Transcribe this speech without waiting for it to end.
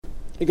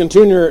You can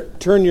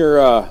turn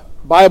your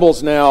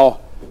Bibles now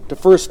to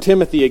 1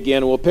 Timothy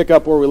again. We'll pick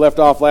up where we left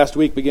off last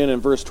week, begin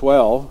in verse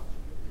 12.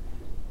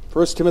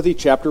 1 Timothy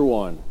chapter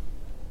 1.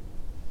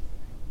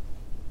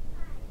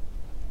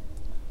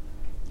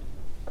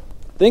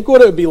 Think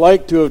what it would be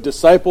like to have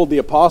discipled the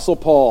Apostle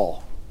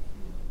Paul.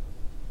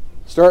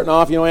 Starting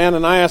off,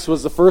 Ananias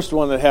was the first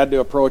one that had to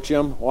approach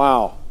him.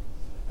 Wow.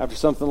 After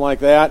something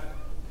like that.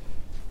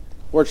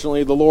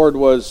 Fortunately, the Lord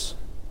was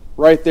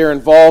right there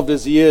involved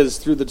as he is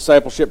through the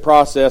discipleship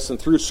process and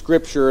through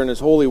Scripture and his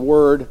holy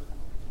word.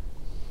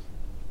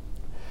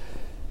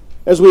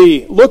 As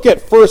we look at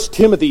 1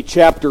 Timothy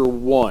chapter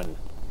 1,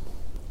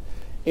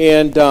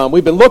 and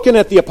we've been looking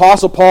at the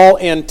Apostle Paul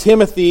and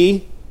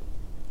Timothy,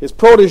 his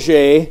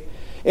protege,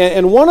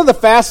 and one of the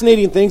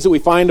fascinating things that we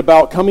find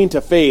about coming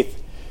to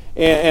faith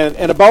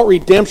and about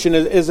redemption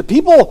is that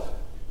people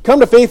come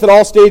to faith at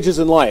all stages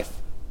in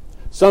life.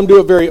 Some do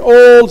it very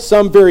old,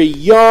 some very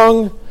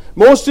young.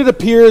 Most, it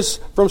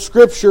appears from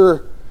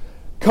Scripture,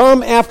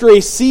 come after a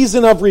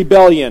season of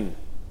rebellion.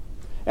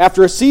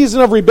 After a season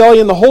of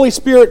rebellion, the Holy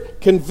Spirit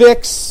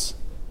convicts,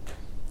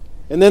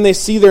 and then they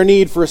see their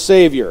need for a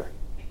Savior.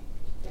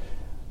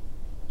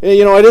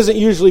 It isn't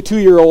usually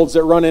 2-year-olds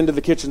that run into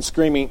the kitchen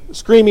screaming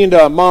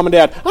to mom and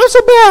dad, "I'm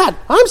so bad!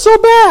 I'm so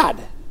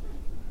bad!"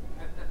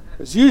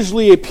 It's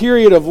usually a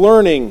period of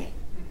learning.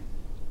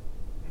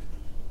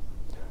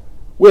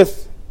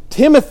 With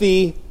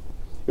Timothy,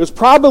 it was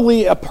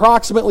probably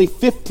approximately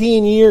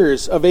 15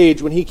 years of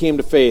age when he came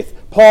to faith.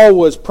 Paul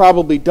was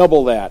probably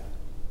double that.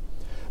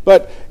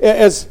 But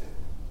as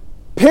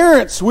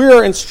parents, we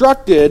are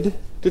instructed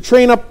to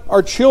train up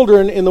our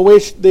children in the way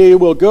they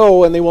will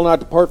go, and they will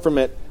not depart from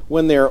it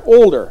when they're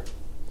older.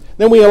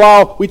 Then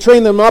we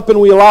train them up,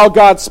 and we allow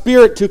God's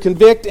Spirit to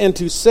convict and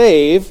to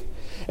save.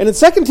 And in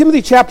 2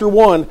 Timothy chapter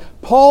 1,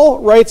 Paul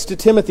writes to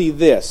Timothy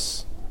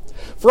this: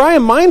 "For I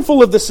am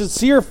mindful of the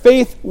sincere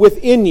faith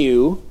within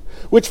you,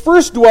 which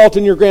first dwelt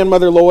in your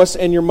grandmother Lois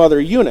and your mother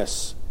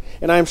Eunice.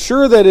 And I am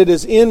sure that it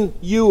is in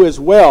you as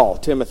well,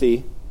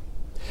 Timothy."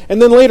 And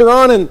then later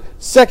on in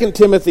 2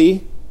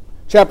 Timothy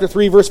chapter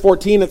 3, verse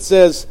 14, it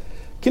says,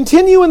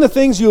 "Continue in the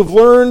things you have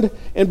learned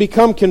and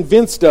become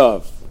convinced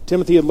of."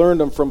 Timothy had learned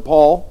them from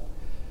Paul.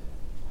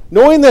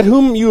 "Knowing that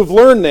whom you have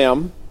learned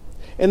them,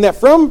 and that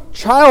from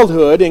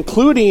childhood,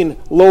 including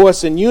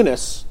Lois and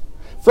Eunice,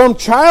 from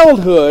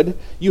childhood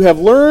you have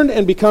learned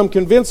and become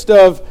convinced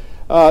of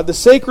the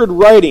sacred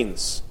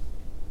writings,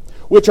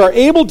 which are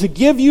able to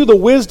give you the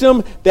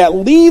wisdom that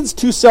leads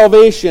to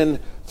salvation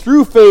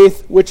through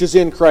faith which is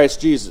in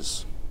Christ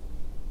Jesus."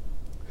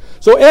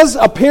 So as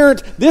a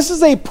parent, this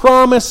is a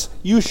promise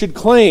you should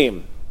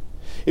claim.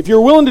 If you're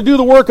willing to do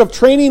the work of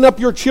training up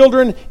your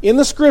children in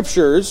the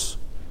Scriptures,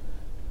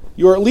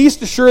 you're at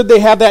least assured they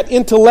have that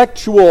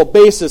intellectual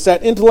basis,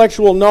 that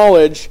intellectual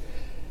knowledge.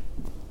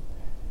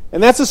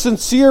 And that's a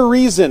sincere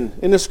reason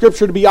in the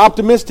Scripture to be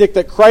optimistic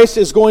that Christ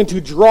is going to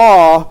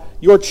draw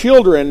your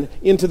children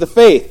into the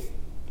faith.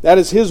 That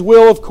is His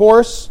will, of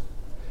course,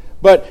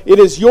 but it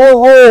is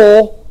your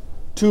role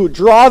to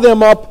draw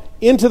them up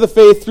into the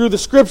faith through the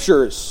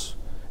Scriptures.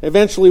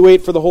 Eventually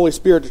wait for the Holy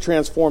Spirit to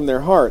transform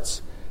their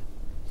hearts.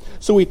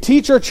 So we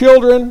teach our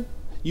children.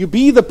 You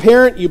be the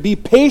parent. You be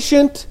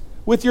patient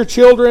with your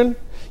children.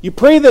 You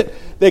pray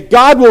that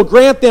God will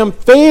grant them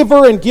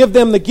favor and give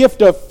them the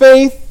gift of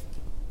faith.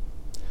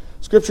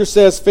 Scripture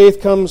says faith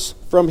comes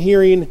from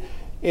hearing,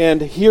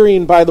 and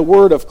hearing by the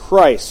word of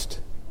Christ.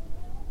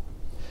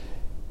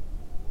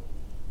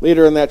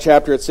 Later in that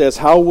chapter it says,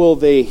 "How will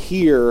they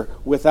hear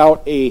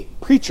without a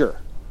preacher?"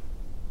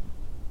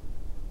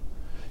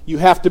 You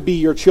have to be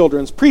your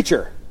children's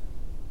preacher.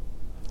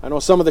 I know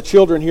some of the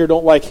children here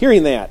don't like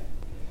hearing that.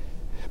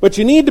 But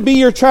you need to be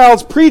your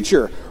child's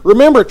preacher.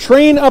 Remember,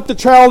 train up the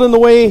child in the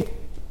way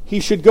he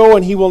should go,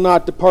 and he will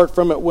not depart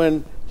from it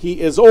when he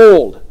is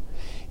old.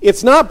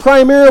 It's not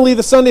primarily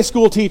the Sunday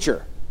school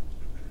teacher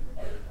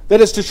that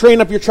is to train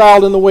up your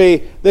child in the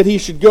way that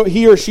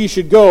he or she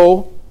should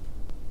go.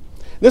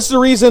 This is the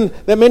reason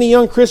that many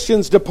young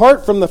Christians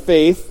depart from the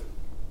faith.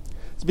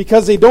 It's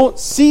because they don't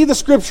see the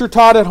Scripture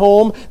taught at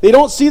home. They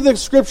don't see the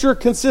Scripture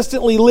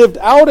consistently lived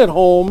out at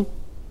home.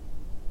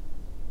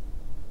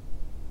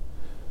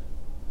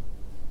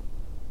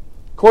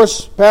 Of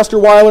course, Pastor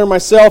Weiler,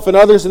 myself, and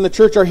others in the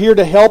church are here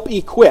to help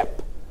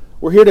equip.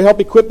 We're here to help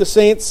equip the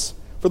saints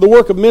for the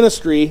work of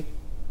ministry.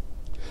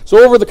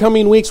 So over the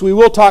coming weeks, we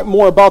will talk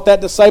more about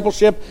that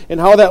discipleship and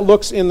how that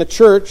looks in the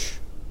church.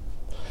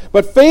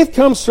 But faith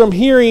comes from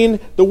hearing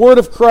the word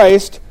of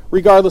Christ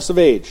regardless of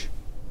age.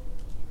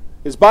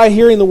 It's by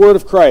hearing the word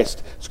of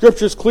Christ.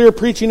 Scripture's clear: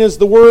 preaching is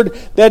the word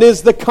that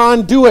is the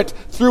conduit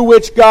through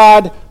which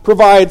God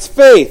provides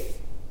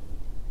faith.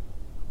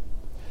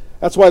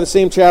 That's why the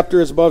same chapter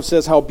as above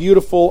says, "How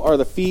beautiful are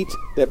the feet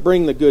that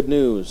bring the good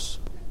news."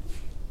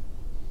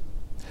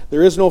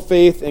 There is no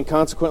faith and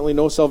consequently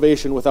no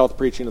salvation without the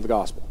preaching of the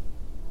gospel.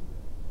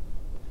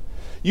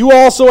 You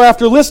also,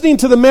 after listening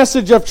to the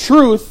message of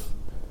truth,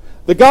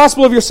 the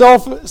gospel of your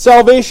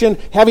salvation,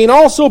 having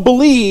also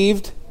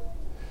believed,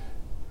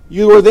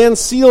 you are then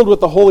sealed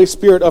with the Holy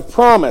Spirit of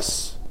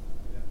promise.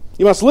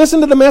 You must listen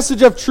to the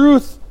message of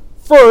truth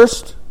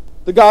first,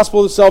 the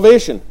gospel of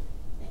salvation.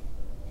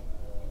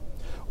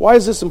 Why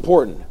is this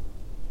important?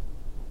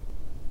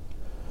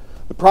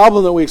 The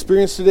problem that we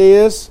experience today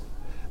is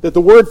that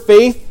the word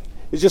faith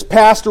is just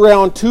passed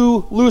around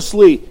too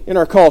loosely in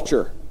our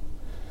culture.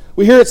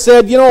 We hear it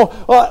said,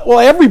 well,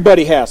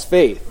 everybody has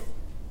faith.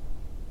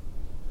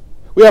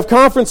 We have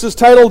conferences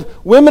titled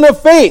Women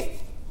of Faith,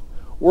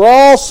 where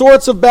all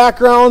sorts of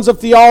backgrounds of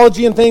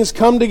theology and things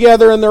come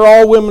together and they're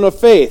all women of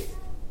faith.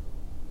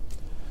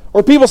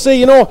 Or people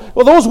say, well,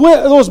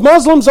 those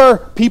Muslims are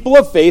people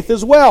of faith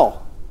as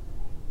well.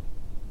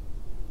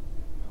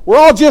 We're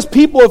all just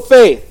people of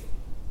faith.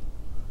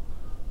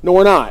 No,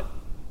 we're not.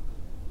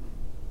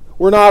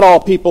 We're not all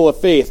people of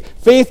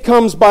faith. Faith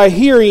comes by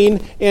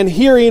hearing, and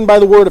hearing by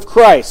the word of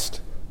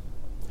Christ.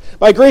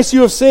 By grace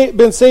you have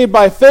been saved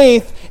by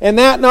faith, and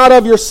that not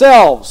of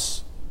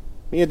yourselves.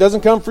 I mean, it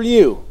doesn't come from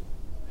you.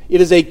 It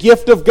is a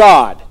gift of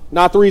God,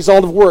 not the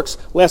result of works,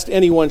 lest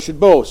anyone should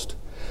boast.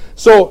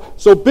 So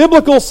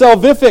biblical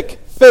salvific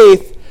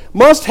faith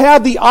must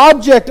have the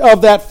object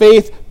of that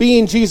faith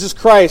being Jesus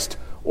Christ,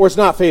 or it's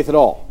not faith at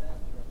all.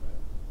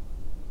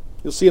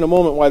 You'll see in a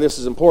moment why this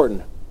is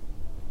important.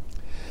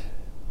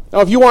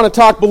 Now, if you want to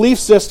talk belief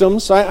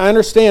systems, I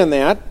understand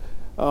that.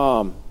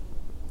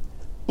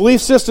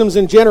 Belief systems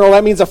in general,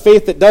 that means a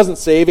faith that doesn't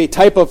save, a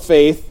type of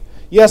faith.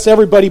 Yes,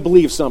 everybody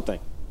believes something.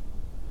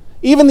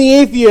 Even the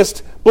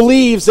atheist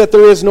believes that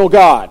there is no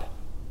God.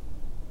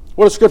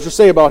 What does Scripture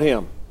say about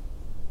him?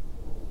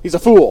 He's a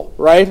fool,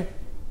 right?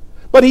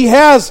 But he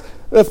has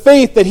the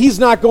faith that he's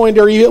not going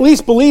to, or he at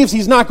least believes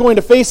he's not going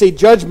to face a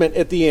judgment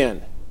at the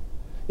end.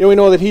 We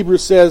know that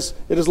Hebrews says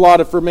it is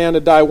allotted for man to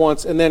die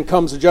once and then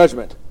comes a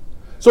judgment.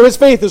 So his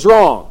faith is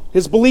wrong.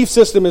 His belief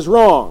system is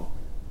wrong.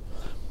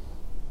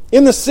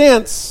 In the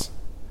sense,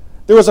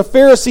 there was a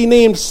Pharisee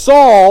named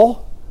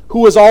Saul who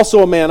was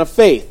also a man of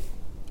faith.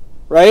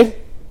 Right?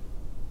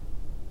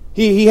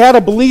 He had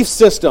a belief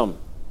system.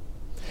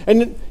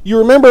 And you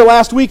remember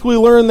last week we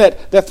learned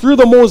that through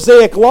the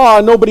Mosaic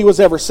law, nobody was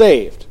ever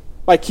saved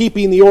by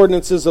keeping the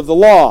ordinances of the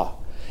law.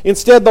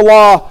 Instead, the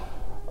law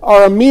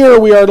are a mirror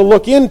we are to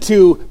look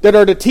into that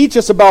are to teach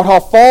us about how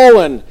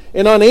fallen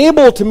and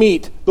unable to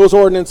meet those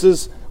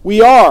ordinances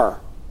we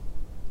are.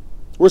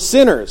 We're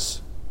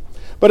sinners.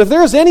 But if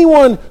there's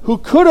anyone who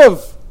could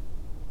have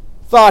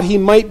thought he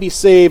might be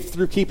saved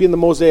through keeping the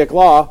Mosaic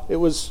law, it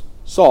was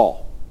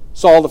Saul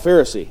the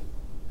Pharisee.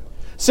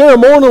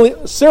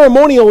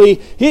 Ceremonially,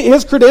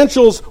 his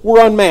credentials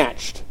were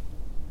unmatched.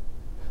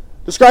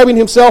 Describing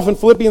himself in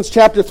Philippians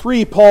chapter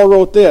 3, Paul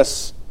wrote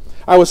this: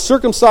 I was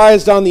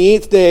circumcised on the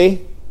 8th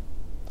day,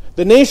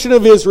 the nation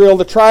of Israel,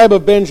 the tribe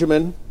of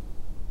Benjamin,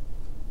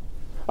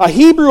 a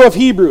Hebrew of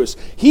Hebrews.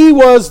 He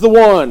was the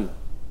one.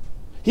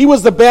 He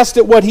was the best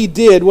at what he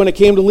did when it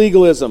came to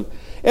legalism.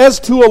 As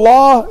to the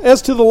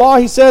law,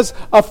 he says,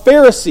 a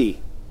Pharisee.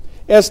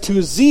 As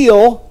to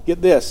zeal,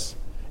 get this,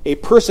 a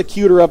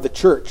persecutor of the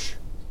church.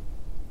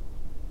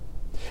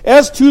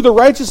 As to the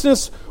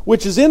righteousness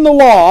which is in the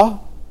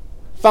law,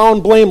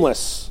 found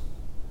blameless.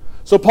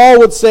 So Paul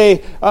would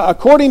say,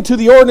 according to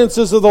the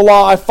ordinances of the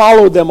law, I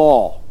followed them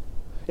all.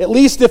 At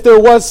least if there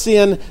was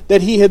sin,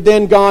 that he had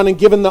then gone and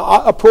given the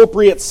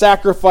appropriate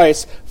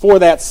sacrifice for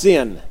that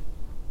sin.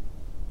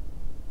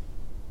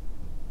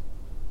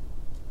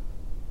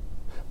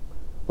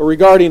 But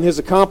regarding his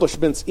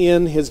accomplishments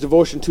in his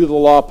devotion to the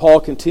law, Paul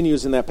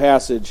continues in that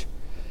passage.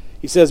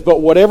 He says,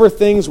 but whatever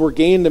things were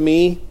gained to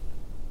me,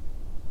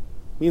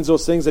 means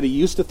those things that he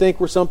used to think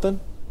were something,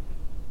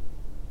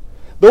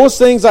 those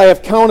things I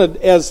have counted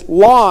as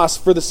loss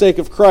for the sake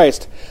of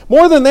Christ.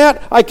 More than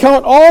that, I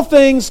count all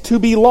things to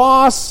be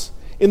loss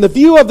in the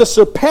view of the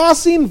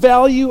surpassing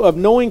value of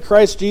knowing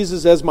Christ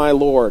Jesus as my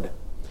Lord,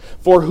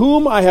 for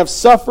whom I have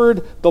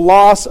suffered the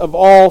loss of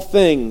all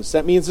things.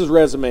 That means his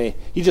resume.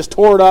 He just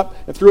tore it up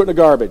and threw it in the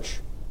garbage.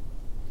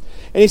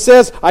 And he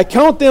says, I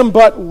count them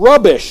but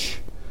rubbish,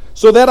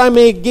 so that I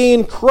may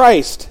gain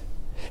Christ,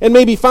 and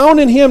may be found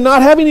in him,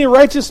 not having any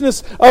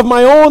righteousness of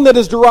my own that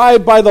is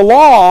derived by the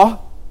law,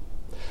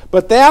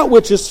 but that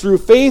which is through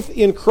faith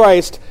in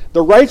Christ,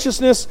 the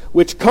righteousness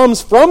which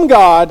comes from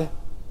God,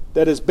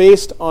 that is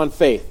based on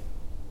faith.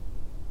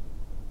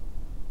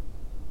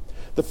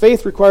 The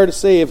faith required to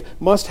save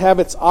must have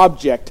its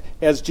object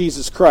as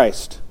Jesus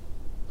Christ.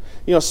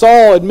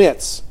 Saul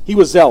admits he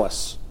was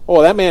zealous.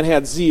 Oh, that man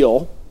had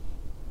zeal.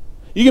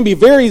 You can be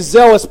very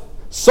zealous,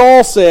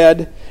 Saul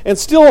said, and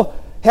still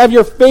have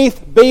your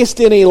faith based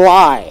in a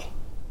lie.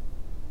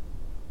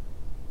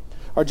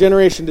 Our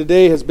generation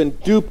today has been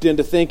duped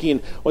into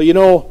thinking,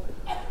 well,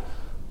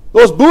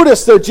 those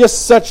Buddhists, they're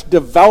just such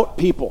devout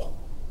people.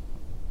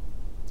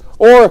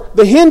 Or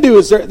the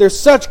Hindus, they're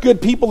such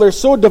good people. They're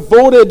so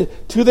devoted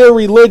to their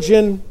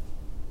religion.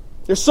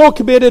 They're so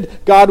committed,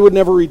 God would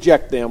never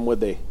reject them, would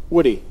they?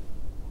 Would he?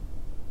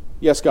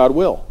 Yes, God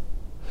will.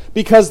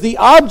 Because the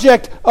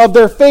object of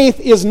their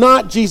faith is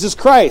not Jesus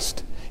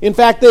Christ. In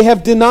fact, they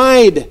have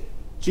denied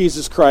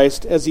Jesus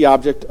Christ as the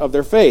object of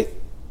their faith.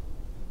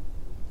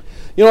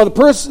 You know,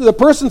 the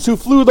persons who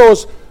flew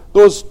those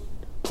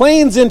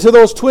planes into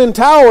those twin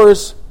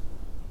towers,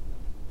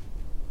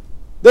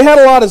 they had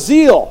a lot of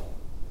zeal.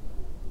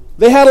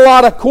 They had a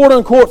lot of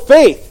quote-unquote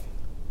faith.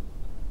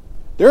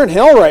 They're in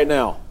hell right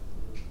now.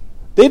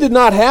 They did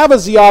not have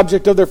as the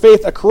object of their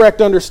faith a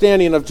correct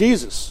understanding of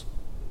Jesus.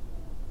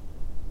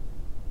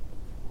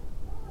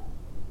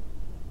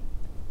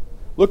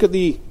 Look at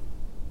the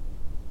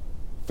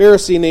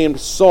Pharisee named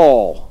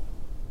Saul.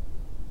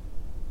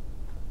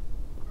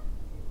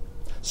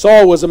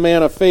 Saul was a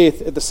man of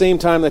faith at the same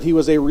time that he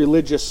was a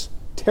religious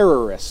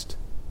terrorist.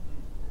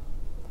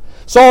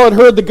 Saul had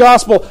heard the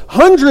gospel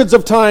hundreds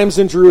of times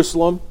in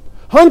Jerusalem.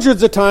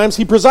 Hundreds of times.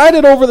 He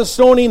presided over the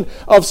stoning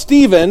of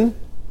Stephen.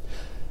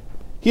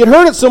 He had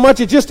heard it so much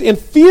it just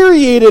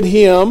infuriated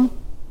him,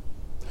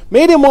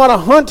 made him want to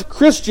hunt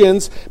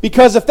Christians,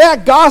 because if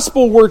that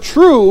gospel were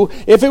true,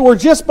 if it were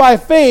just by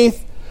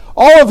faith,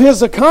 all of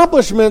his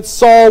accomplishments,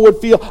 Saul would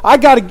feel,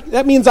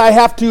 that means I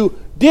have to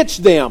ditch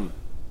them.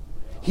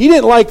 He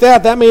didn't like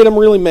that. That made him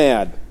really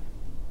mad.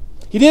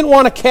 He didn't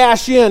want to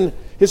cash in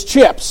his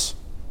chips.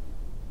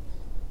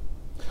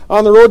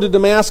 On the road to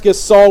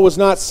Damascus, Saul was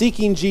not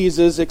seeking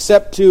Jesus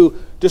except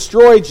to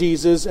destroy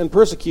Jesus and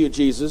persecute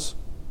Jesus.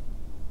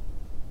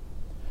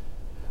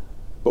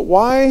 But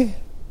why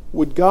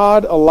would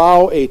God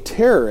allow a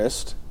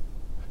terrorist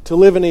to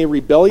live in a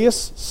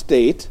rebellious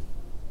state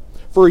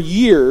for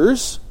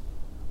years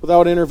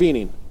without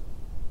intervening?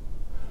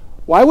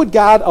 Why would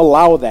God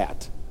allow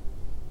that?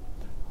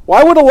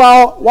 Why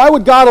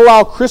would God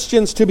allow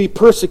Christians to be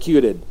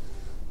persecuted?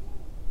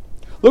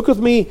 Look with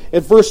me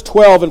at verse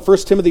 12 in 1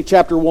 Timothy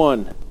chapter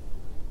 1.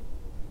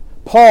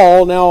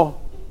 Paul,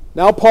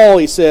 now Paul,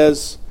 he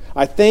says,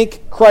 I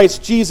thank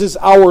Christ Jesus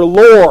our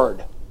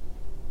Lord,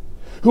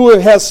 who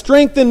has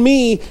strengthened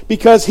me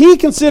because he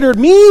considered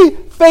me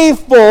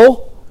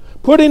faithful,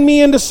 putting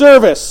me into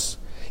service,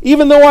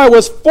 even though I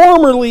was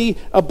formerly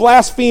a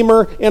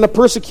blasphemer and a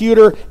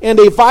persecutor and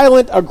a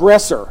violent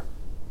aggressor.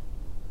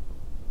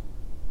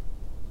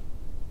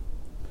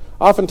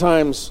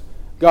 Oftentimes,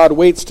 God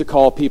waits to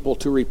call people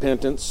to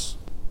repentance.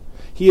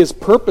 He is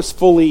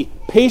purposefully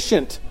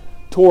patient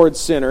towards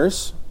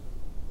sinners.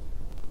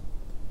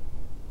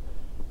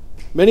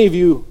 Many of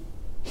you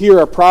here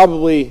are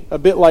probably a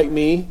bit like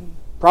me.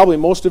 Probably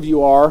most of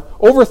you are.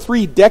 Over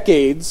 3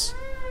 decades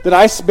that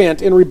I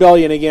spent in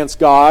rebellion against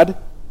God,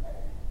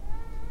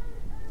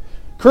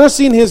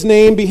 cursing his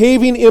name,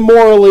 behaving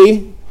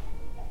immorally.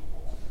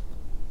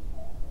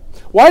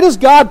 Why does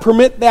God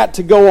permit that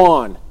to go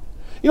on?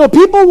 You know,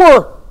 people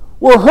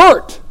were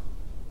hurt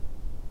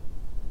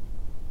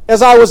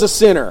as I was a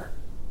sinner.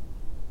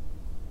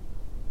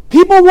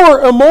 People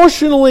were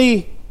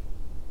emotionally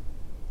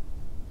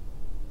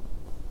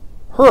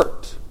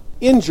hurt,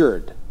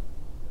 injured.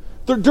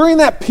 During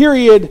that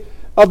period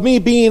of me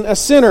being a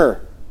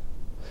sinner,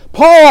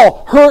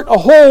 Paul hurt a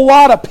whole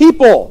lot of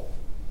people.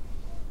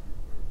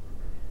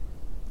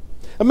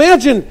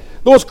 Imagine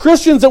those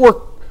Christians that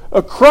were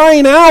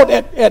crying out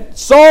at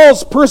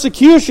Saul's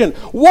persecution.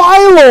 Why,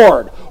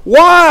 Lord?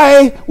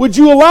 Why would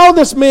you allow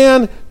this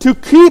man to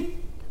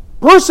keep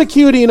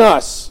persecuting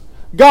us?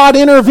 God,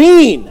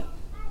 intervene.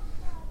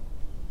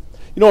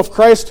 You know, if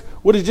Christ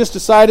would have just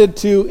decided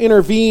to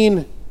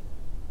intervene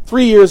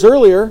 3 years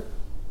earlier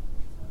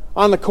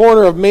on the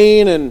corner of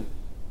Main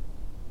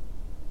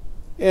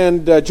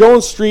and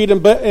Jones Street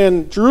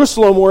and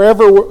Jerusalem,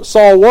 wherever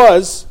Saul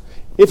was,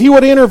 if he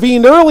would have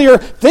intervened earlier,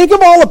 think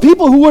of all the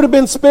people who would have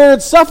been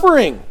spared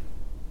suffering.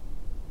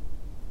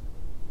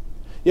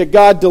 Yet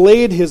God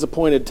delayed his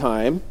appointed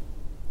time.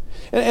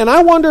 And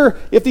I wonder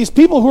if these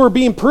people who are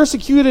being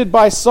persecuted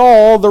by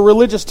Saul, the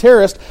religious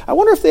terrorist, I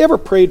wonder if they ever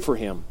prayed for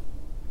him.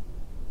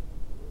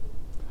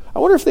 I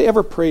wonder if they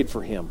ever prayed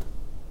for him.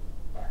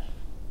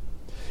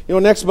 You know,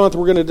 next month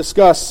we're going to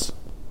discuss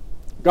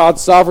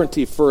God's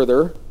sovereignty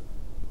further.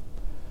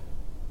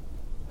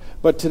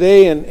 But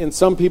today, in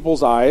some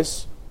people's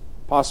eyes,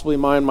 possibly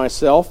mine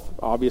myself,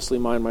 obviously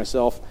mine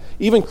myself,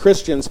 even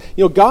Christians,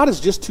 you know, God is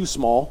just too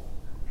small.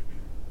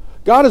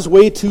 God is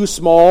way too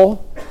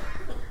small.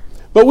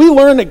 But we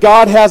learn that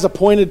God has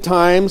appointed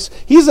times.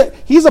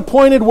 He's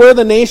appointed where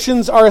the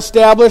nations are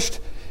established.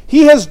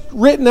 He has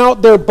written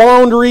out their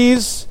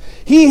boundaries.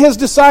 He has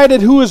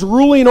decided who is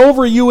ruling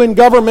over you in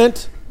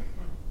government.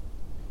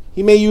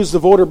 He may use the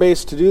voter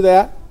base to do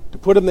that, to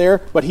put them there,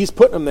 but he's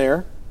putting them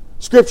there.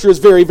 Scripture is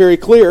very, very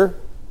clear.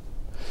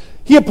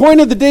 He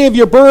appointed the day of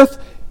your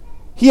birth.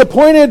 He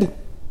appointed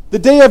the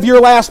day of your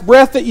last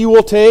breath that you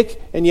will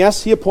take. And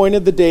yes, he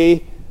appointed the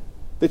day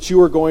that you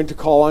are going to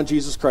call on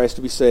Jesus Christ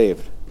to be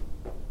saved.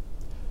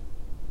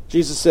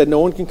 Jesus said, no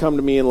one can come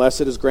to me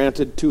unless it is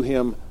granted to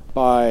him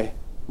by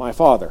my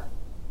Father.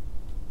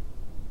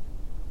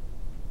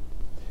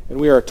 And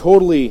we are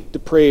totally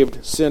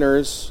depraved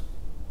sinners,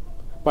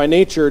 by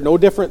nature no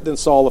different than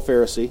Saul the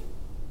Pharisee.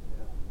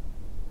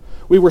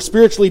 We were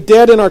spiritually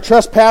dead in our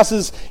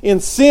trespasses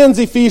and sins,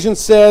 Ephesians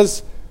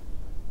says,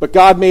 but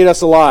God made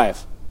us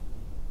alive.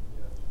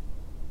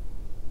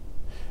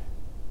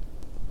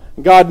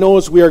 God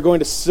knows we are going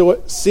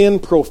to sin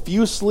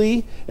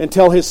profusely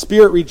until His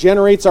Spirit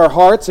regenerates our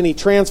hearts and He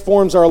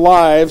transforms our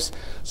lives.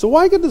 So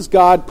why does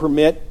God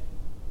permit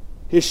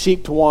His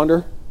sheep to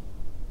wander?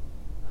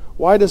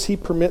 Why does He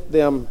permit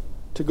them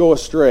to go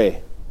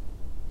astray?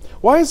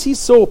 Why is He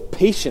so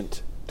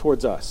patient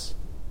towards us?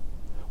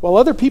 While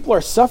other people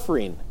are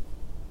suffering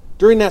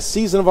during that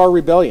season of our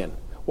rebellion,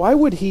 why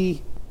would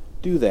He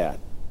do that?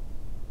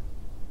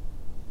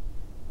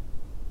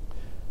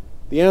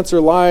 The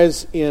answer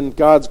lies in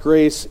God's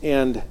grace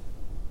and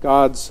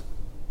God's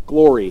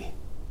glory.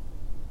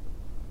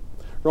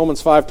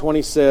 Romans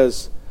 5:20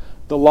 says,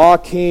 "The law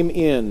came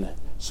in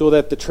so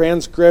that the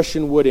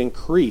transgression would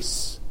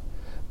increase,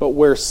 but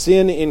where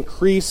sin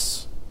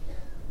increased,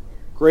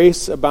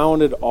 grace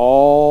abounded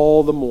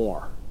all the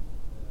more."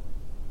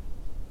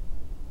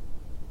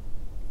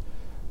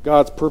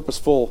 God's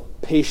purposeful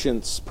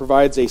patience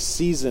provides a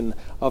season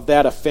of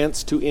that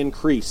offense to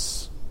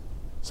increase,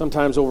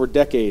 sometimes over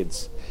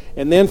decades,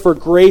 and then for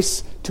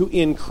grace to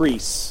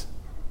increase.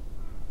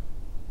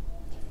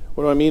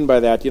 What do I mean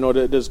by that?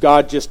 Does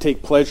God just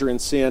take pleasure in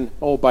sin?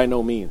 Oh, by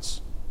no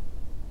means.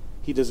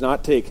 He does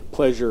not take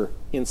pleasure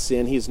in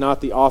sin. He's not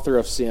the author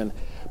of sin.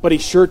 But He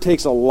sure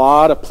takes a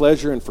lot of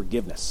pleasure in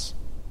forgiveness.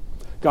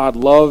 God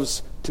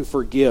loves to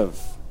forgive.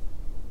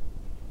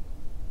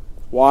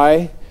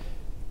 Why?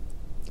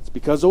 It's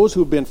because those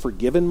who have been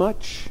forgiven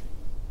much,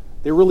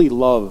 they really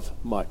love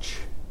much.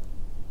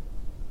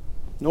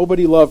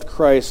 Nobody loved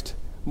Christ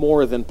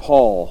more than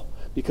Paul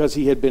because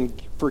he had been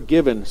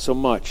forgiven so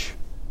much.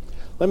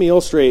 Let me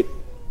illustrate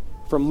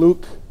from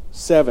Luke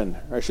 7,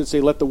 or I should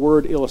say let the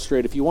Word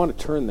illustrate if you want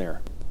to turn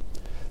there.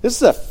 This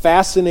is a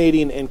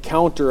fascinating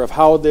encounter of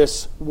how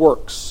this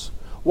works.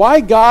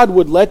 Why God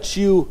would let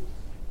you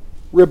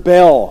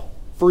rebel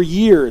for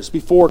years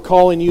before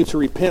calling you to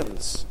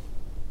repentance.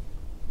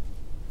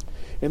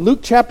 In Luke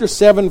chapter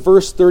 7,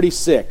 verse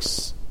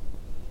 36,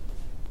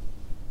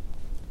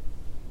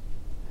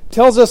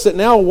 tells us that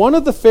now one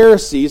of the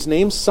Pharisees,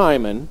 named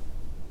Simon,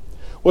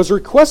 was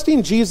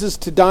requesting Jesus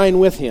to dine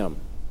with him.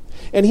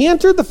 And he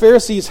entered the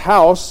Pharisee's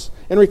house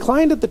and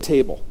reclined at the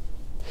table.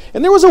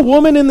 And there was a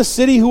woman in the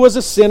city who was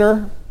a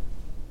sinner.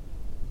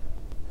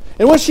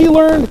 And when she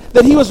learned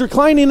that he was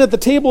reclining at the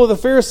table of the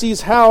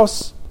Pharisee's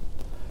house,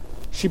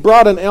 she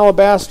brought an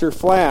alabaster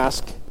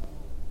flask,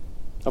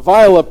 a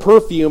vial of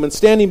perfume, and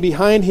standing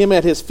behind him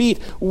at his feet,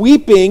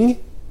 weeping,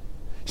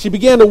 she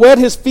began to wet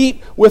his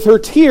feet with her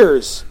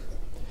tears,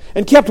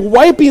 and kept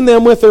wiping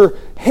them with her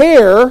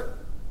hair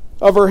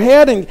of her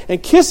head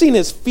and kissing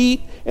his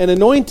feet and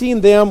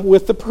anointing them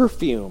with the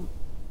perfume.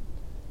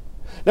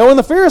 Now when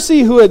the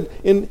Pharisee who had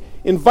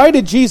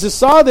invited Jesus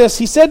saw this,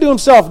 he said to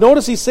himself,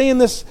 notice he's saying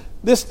this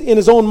in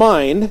his own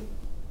mind,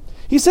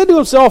 he said to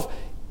himself,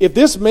 if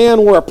this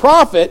man were a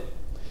prophet,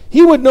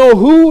 he would know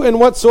who and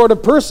what sort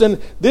of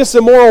person this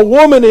immoral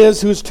woman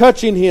is who's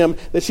touching him,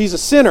 that she's a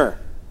sinner.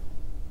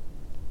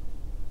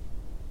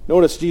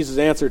 Notice Jesus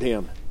answered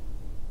him.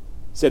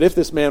 He said, if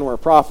this man were a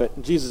prophet,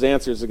 and Jesus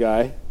answers the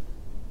guy,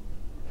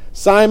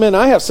 Simon,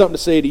 I have something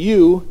to say to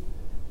you.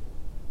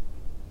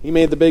 He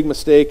made the big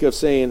mistake of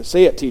saying,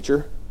 say it,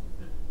 teacher.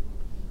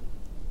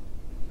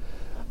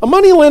 A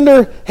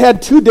moneylender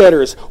had two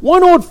debtors.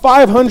 One owed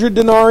 500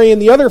 denarii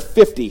and the other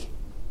 50.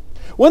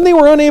 When they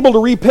were unable to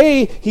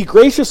repay, he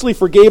graciously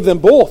forgave them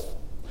both.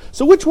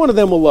 So which one of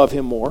them will love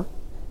him more?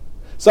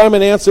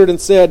 Simon answered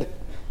and said,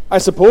 I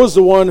suppose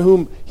the one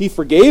whom he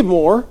forgave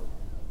more.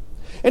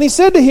 And he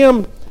said to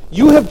him,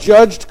 you have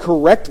judged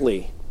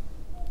correctly.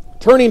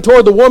 Turning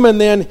toward the woman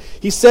then,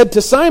 he said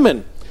to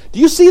Simon, do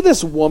you see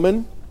this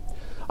woman?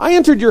 I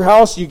entered your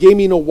house, you gave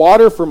me no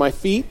water for my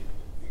feet,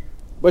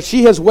 but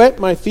she has wet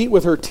my feet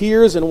with her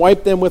tears and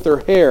wiped them with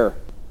her hair.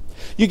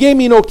 You gave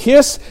me no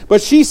kiss,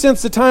 but she,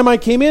 since the time I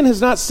came in,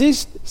 has not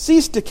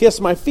ceased to kiss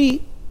my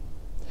feet.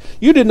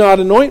 You did not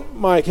anoint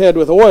my head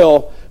with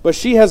oil, but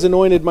she has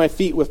anointed my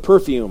feet with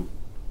perfume.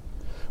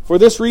 For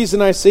this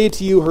reason I say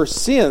to you, her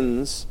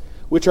sins,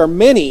 which are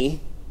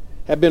many,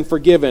 have been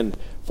forgiven,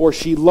 for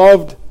she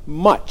loved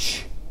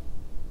much.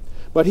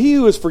 But he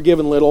who is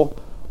forgiven little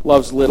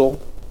loves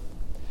little.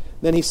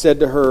 Then he said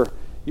to her,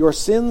 your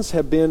sins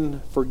have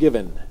been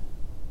forgiven.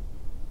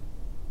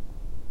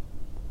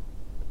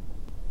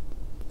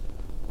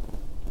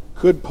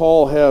 Could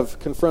Paul have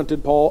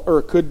confronted Paul,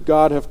 or could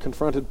God have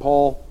confronted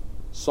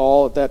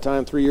Saul at that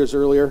time 3 years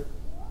earlier?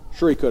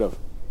 Sure he could have.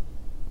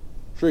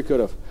 Sure he could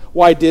have.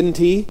 Why didn't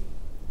he?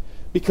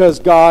 Because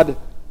God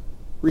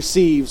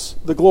receives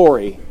the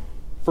glory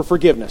for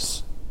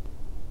forgiveness.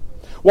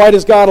 Why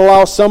does God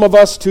allow some of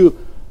us to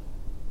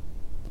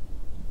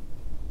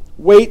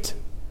wait?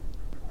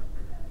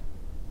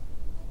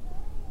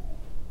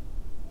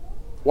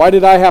 Why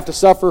did I have to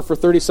suffer for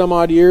 30 some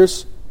odd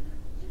years?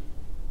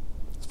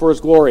 It's for His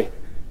glory.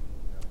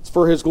 It's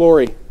for His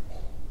glory.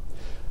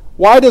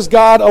 Why does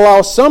God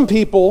allow some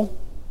people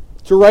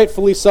to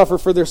rightfully suffer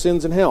for their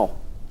sins in hell?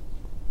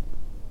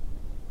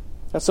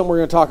 That's something we're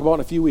going to talk about in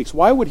a few weeks.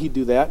 Why would He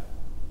do that?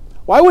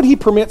 Why would He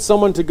permit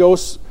someone to go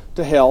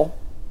to hell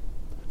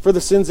for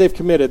the sins they've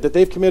committed, that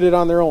they've committed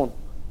on their own?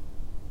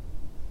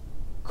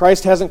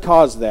 Christ hasn't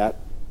caused that.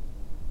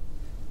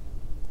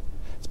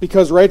 It's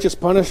because righteous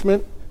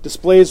punishment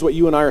displays what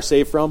you and I are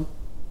saved from.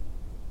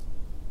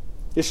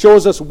 It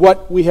shows us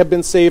what we have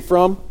been saved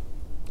from.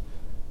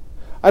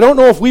 I don't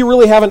know if we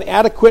really have an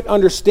adequate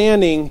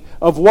understanding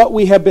of what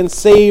we have been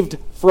saved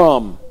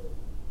from.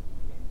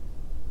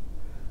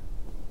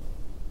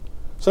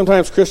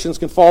 Sometimes Christians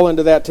can fall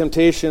into that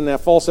temptation,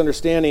 that false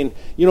understanding,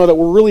 that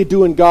we're really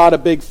doing God a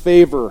big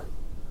favor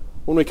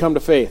when we come to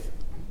faith.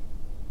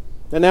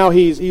 And now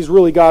he's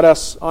really got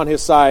us on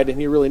his side,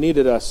 and he really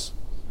needed us.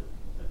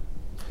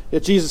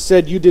 Yet Jesus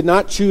said, "You did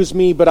not choose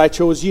me, but I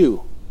chose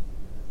you."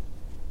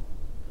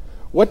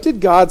 What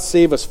did God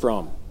save us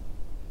from?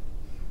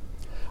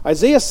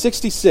 Isaiah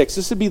 66,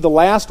 this would be the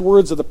last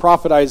words of the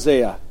prophet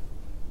Isaiah,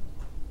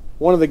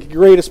 one of the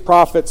greatest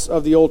prophets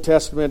of the Old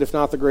Testament, if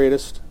not the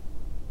greatest.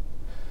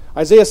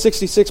 Isaiah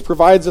 66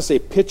 provides us a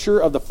picture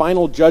of the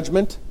final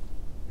judgment,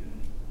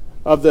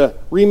 of the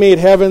remade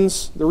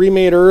heavens, the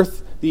remade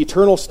earth, the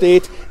eternal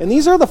state, and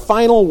these are the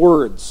final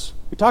words.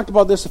 We talked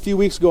about this a few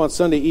weeks ago on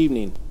Sunday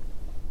evening.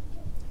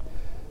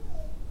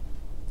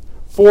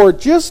 "For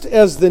just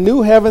as the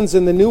new heavens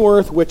and the new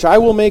earth, which I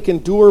will make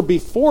endure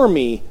before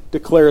me,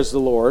 declares the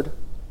Lord,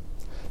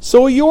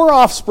 so your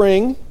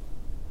offspring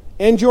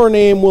and your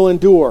name will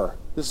endure."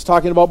 This is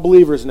talking about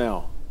believers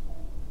now.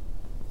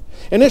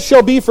 "And it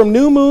shall be from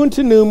new moon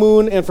to new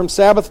moon, and from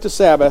Sabbath to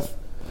Sabbath,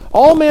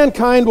 all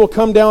mankind will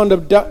come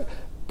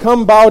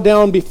bow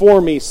down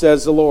before me,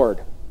 says the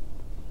Lord."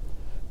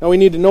 Now we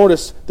need to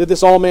notice that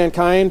this all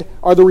mankind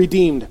are the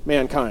redeemed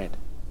mankind.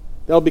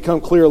 That'll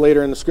become clear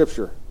later in the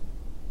Scripture.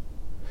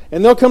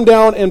 "And they'll come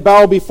down and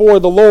bow before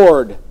the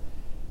Lord."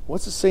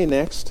 What's it say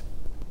next?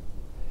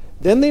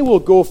 "Then they will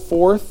go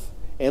forth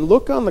and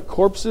look on the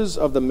corpses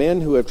of the men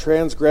who have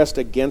transgressed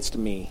against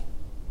me.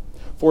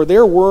 For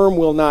their worm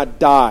will not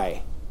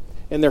die,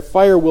 and their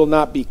fire will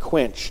not be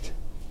quenched,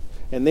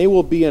 and they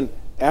will be an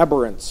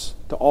abhorrence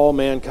to all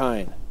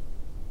mankind."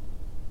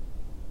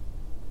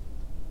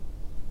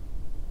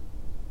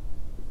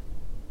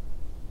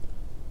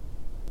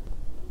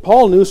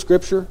 Paul knew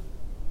Scripture.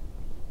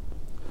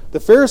 The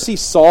Pharisee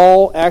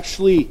Saul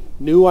actually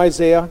knew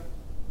Isaiah.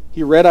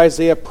 He read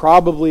Isaiah,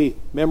 probably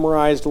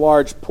memorized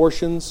large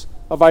portions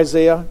of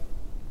Isaiah.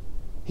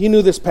 He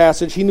knew this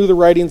passage. He knew the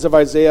writings of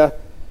Isaiah.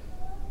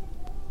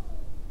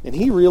 And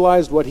he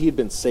realized what he had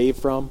been saved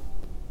from.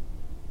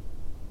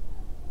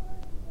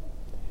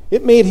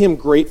 It made him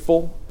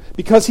grateful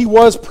because he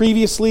was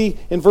previously,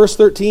 in verse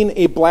 13,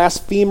 a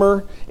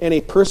blasphemer and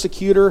a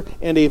persecutor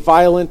and a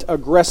violent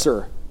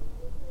aggressor.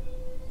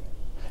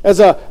 As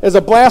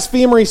a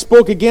blasphemer, he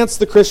spoke against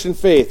the Christian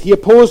faith. He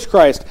opposed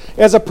Christ.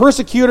 As a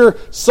persecutor,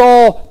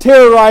 Saul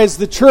terrorized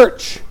the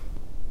church.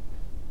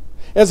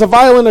 As a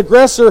violent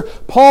aggressor,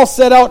 Paul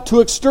set out to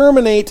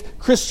exterminate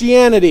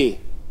Christianity.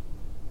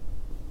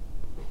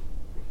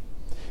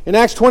 In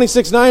Acts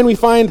 26:9, we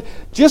find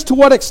just to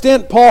what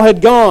extent Paul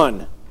had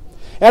gone.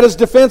 At his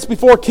defense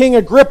before King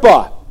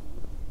Agrippa,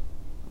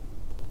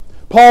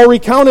 Paul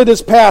recounted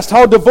his past,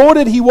 how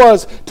devoted he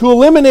was to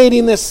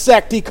eliminating this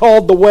sect he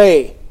called the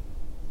Way,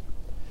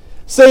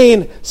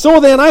 saying, "So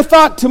then I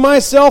thought to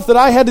myself that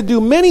I had to do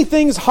many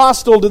things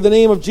hostile to the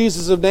name of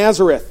Jesus of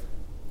Nazareth.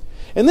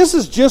 And this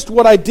is just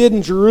what I did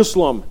in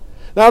Jerusalem.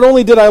 Not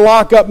only did I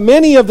lock up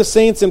many of the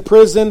saints in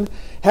prison,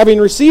 having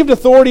received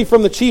authority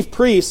from the chief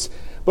priests,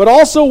 but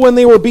also when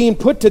they were being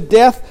put to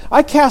death,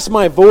 I cast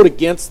my vote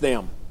against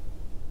them.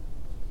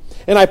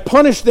 And I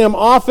punished them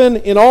often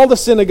in all the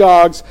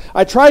synagogues.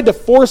 I tried to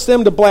force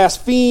them to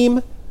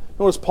blaspheme."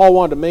 Notice Paul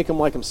wanted to make them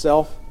like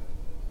himself.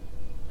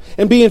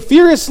 "And being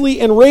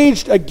furiously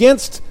enraged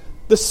against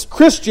the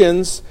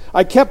Christians,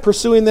 I kept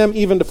pursuing them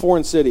even to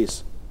foreign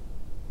cities."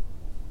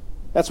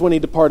 That's when he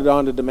departed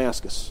on to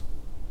Damascus.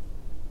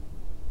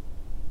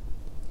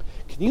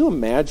 Can you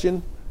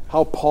imagine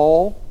how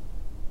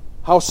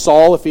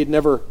Saul, if he had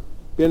never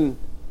been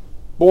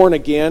born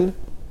again,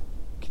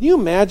 can you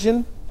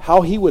imagine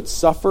how he would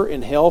suffer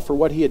in hell for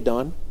what he had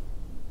done?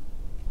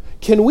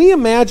 Can we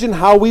imagine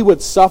how we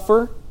would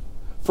suffer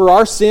for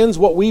our sins,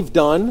 what we've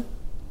done,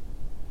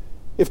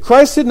 if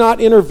Christ had not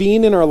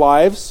intervened in our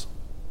lives?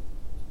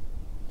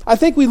 I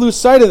think we lose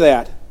sight of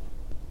that.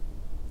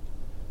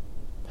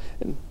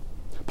 And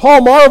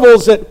Paul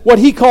marvels at what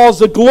he calls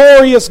the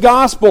glorious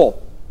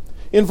gospel.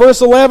 In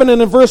verse 11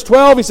 and in verse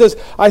 12, he says,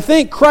 "I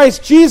thank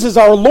Christ Jesus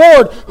our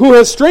Lord, who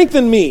has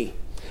strengthened me,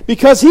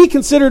 because he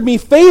considered me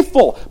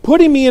faithful,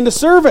 putting me into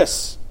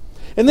service."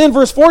 And then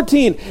verse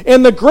 14,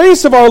 "And the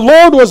grace of our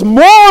Lord was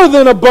more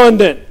than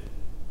abundant,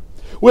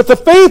 with the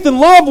faith and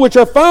love which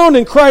are found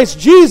in Christ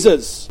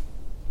Jesus."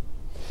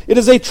 It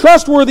is a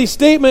trustworthy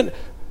statement,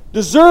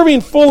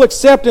 deserving full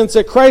acceptance,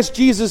 that Christ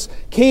Jesus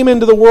came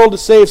into the world to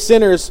save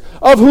sinners,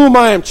 of whom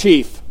I am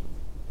chief.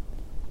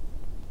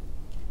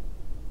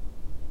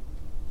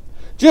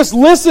 Just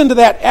listen to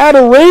that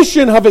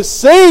adoration of his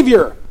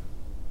Savior.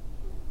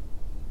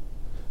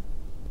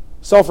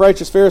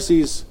 Self-righteous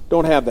Pharisees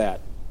don't have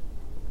that.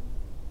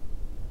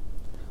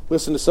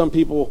 Listen to some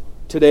people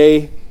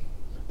today.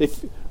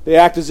 They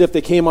act as if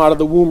they came out of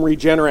the womb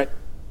regenerate.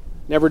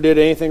 never did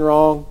anything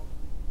wrong,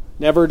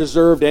 never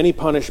deserved any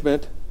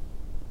punishment.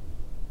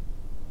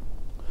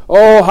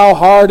 Oh, how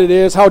hard it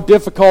is, how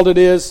difficult it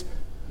is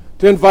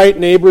to invite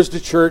neighbors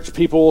to church,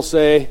 people will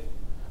say.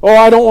 Oh,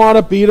 I don't want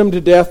to beat them to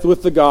death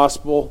with the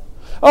gospel.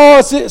 Oh,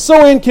 it's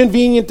so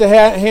inconvenient to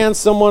hand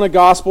someone a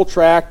gospel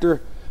tract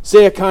or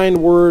say a kind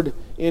word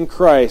in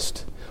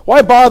Christ.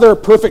 Why bother a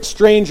perfect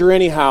stranger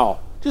anyhow?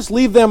 Just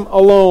leave them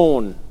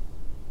alone.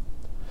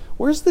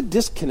 Where's the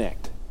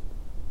disconnect?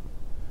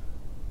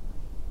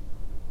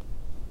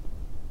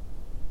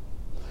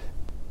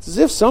 It's as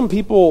if some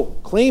people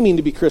claiming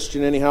to be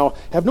Christian anyhow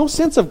have no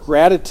sense of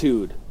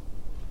gratitude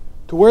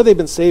to where they've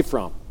been saved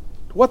from,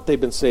 to what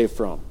they've been saved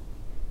from.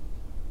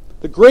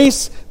 The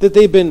grace that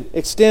they've been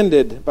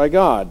extended by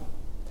God.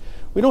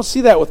 We don't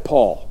see that with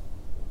Paul.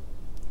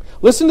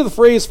 Listen to the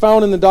phrase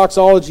found in the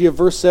doxology of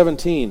verse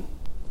 17.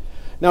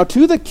 Now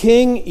to the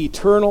King,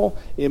 eternal,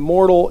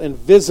 immortal,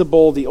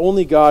 invisible, the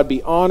only God,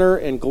 be honor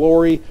and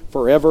glory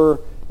forever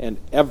and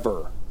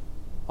ever.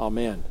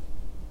 Amen.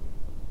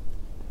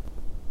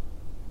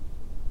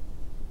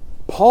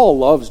 Paul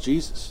loves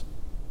Jesus.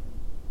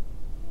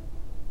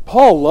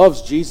 Paul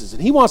loves Jesus,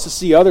 and he wants to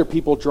see other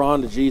people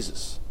drawn to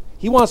Jesus.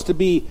 He wants to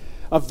be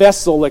a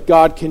vessel that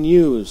God can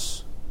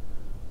use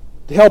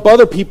to help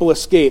other people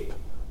escape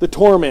the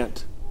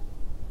torment.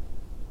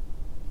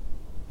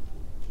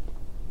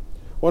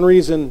 One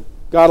reason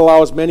God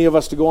allows many of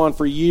us to go on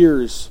for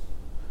years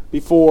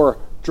before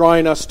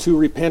drawing us to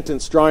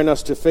repentance, drawing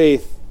us to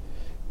faith,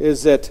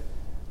 is that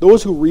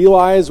those who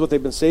realize what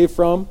they've been saved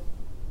from,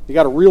 they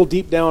got a real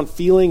deep down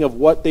feeling of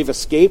what they've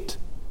escaped,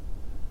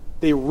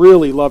 they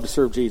really love to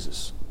serve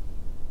Jesus.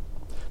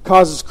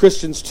 Causes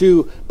Christians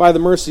to, by the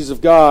mercies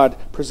of God,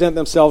 present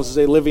themselves as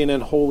a living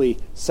and holy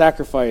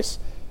sacrifice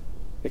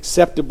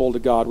acceptable to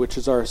God, which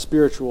is our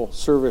spiritual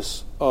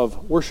service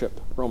of worship,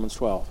 Romans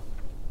 12.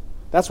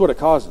 That's what it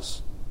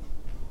causes.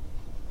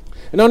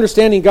 And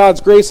understanding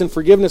God's grace and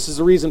forgiveness is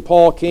the reason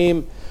Paul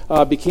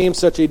became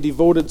such a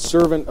devoted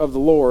servant of the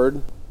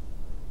Lord.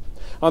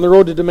 On the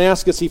road to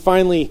Damascus, he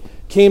finally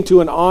came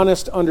to an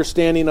honest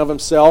understanding of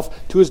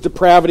himself, to his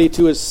depravity,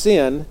 to his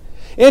sin,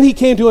 and he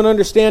came to an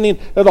understanding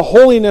of the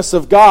holiness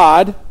of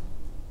God.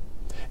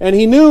 And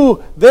he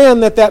knew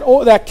then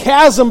that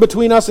chasm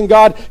between us and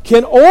God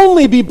can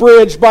only be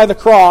bridged by the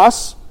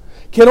cross,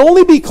 can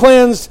only be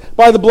cleansed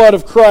by the blood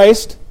of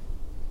Christ.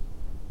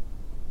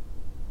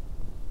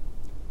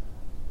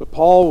 But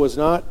Paul was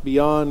not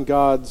beyond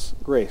God's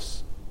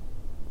grace.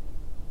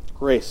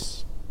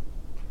 Grace.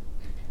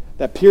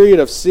 That period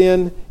of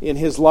sin in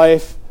his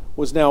life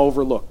was now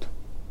overlooked.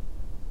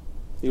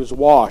 He was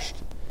washed.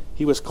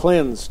 He was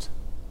cleansed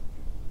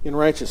in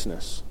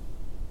righteousness.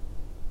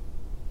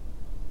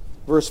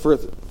 Verse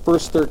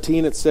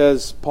 13, it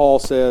says, Paul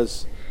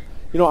says,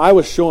 I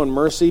was shown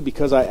mercy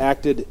because I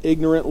acted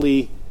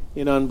ignorantly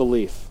in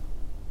unbelief.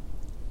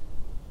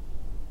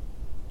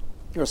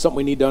 There's something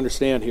we need to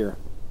understand here.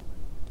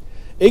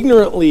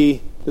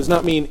 Ignorantly does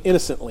not mean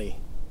innocently.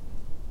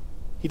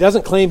 He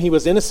doesn't claim he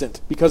was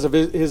innocent because of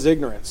his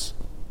ignorance.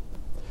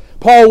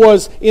 Paul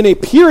was in a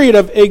period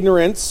of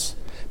ignorance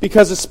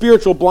because the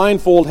spiritual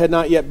blindfold had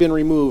not yet been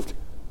removed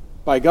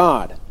by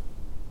God.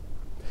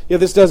 Yet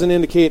this doesn't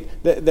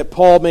indicate that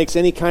Paul makes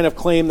any kind of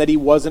claim that he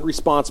wasn't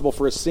responsible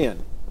for his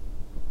sin.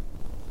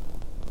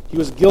 He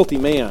was a guilty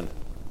man.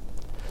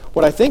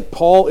 What I think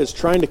Paul is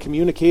trying to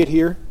communicate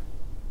here,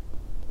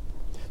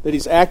 that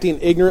he's acting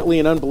ignorantly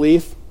in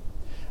unbelief,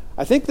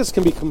 I think this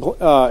can be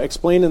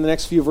explained in the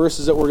next few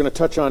verses that we're going to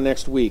touch on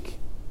next week.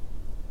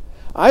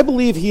 I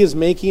believe he is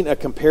making a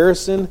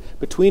comparison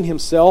between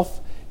himself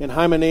and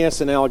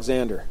Hymenaeus and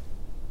Alexander.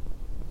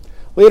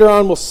 Later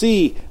on we'll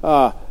see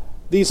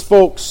these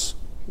folks,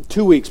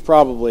 2 weeks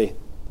probably.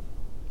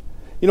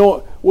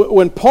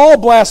 When Paul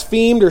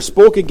blasphemed or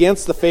spoke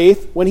against the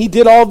faith, when he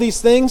did all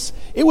these things,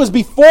 it was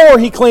before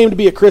he claimed to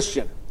be a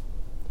Christian.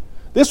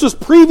 This was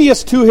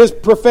previous to his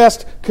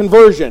professed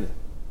conversion.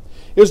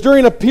 It was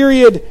during a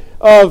period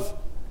of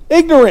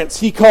ignorance,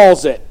 he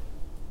calls it.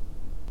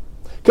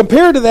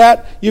 Compared to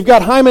that, you've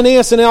got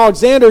Hymenaeus and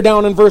Alexander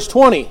down in verse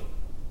 20.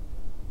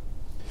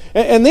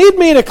 And they'd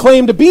made a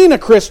claim to being a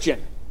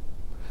Christian.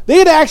 They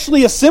had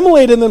actually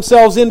assimilated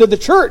themselves into the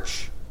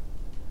church.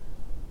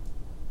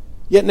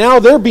 Yet now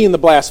they're being the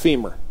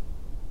blasphemer.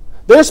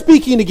 They're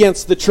speaking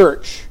against the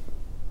church.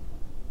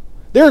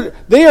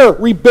 They are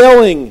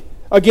rebelling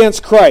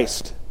against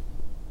Christ.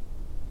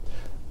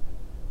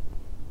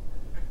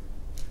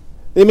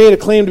 They made a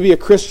claim to be a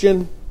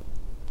Christian,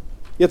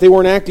 yet they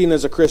weren't acting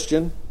as a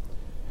Christian.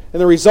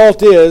 And the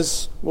result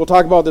is, we'll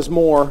talk about this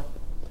more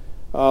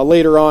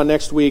later on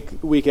next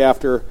week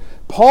after,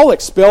 Paul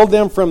expelled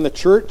them from the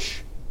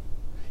church.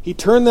 He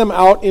turned them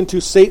out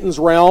into Satan's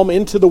realm,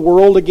 into the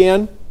world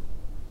again,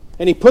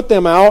 and he put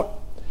them out.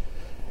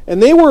 And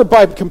they were,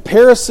 by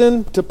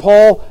comparison to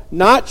Paul,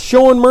 not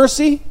showing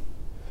mercy.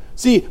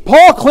 See,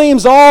 Paul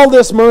claims all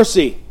this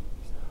mercy,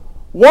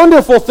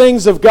 wonderful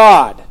things of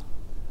God.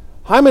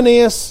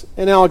 Hymenaeus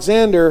and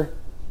Alexander,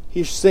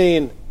 he's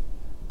saying,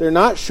 they're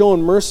not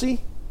showing mercy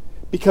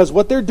because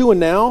what they're doing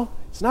now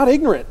is It's not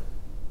ignorant.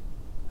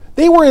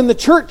 They were in the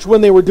church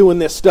when they were doing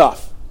this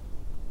stuff.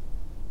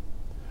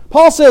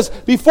 Paul says,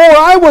 before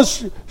I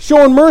was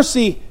shown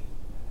mercy,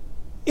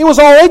 it was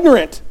all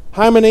ignorant.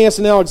 Hymenaeus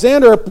and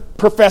Alexander are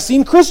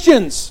professing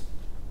Christians.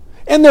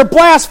 And they're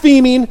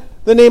blaspheming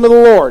the name of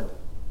the Lord,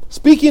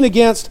 speaking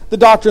against the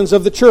doctrines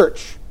of the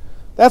church.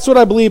 That's what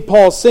I believe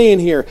Paul's saying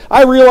here.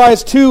 I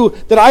realized too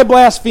that I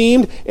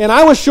blasphemed and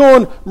I was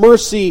shown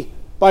mercy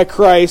by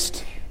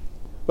Christ,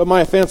 but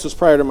my offense was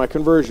prior to my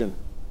conversion.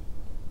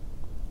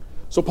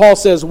 So Paul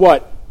says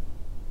what?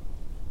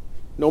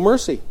 No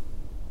mercy.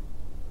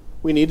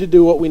 We need to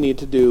do what we need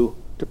to do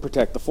to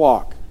protect the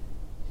flock.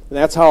 And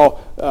that's how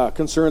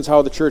concerns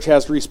how the church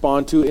has to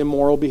respond to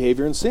immoral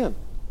behavior and sin.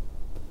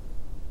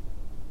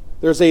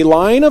 There's a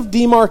line of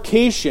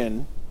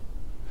demarcation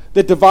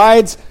that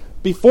divides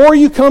before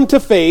you come to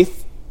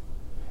faith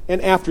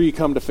and after you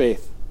come to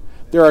faith.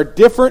 There are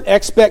different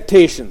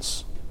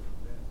expectations.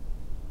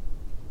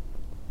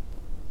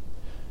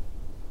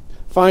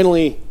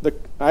 Finally,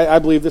 I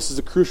believe this is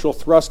a crucial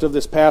thrust of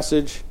this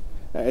passage.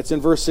 It's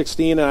in verse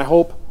 16, and I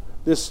hope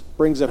this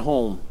brings it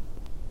home.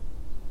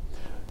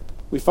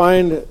 We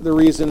find the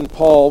reason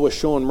Paul was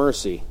shown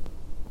mercy.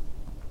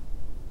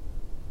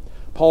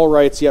 Paul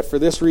writes, "Yet for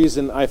this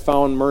reason I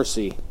found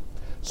mercy,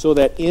 so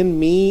that in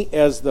me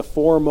as the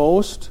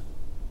foremost,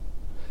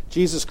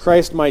 Jesus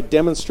Christ might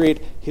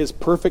demonstrate his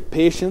perfect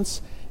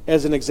patience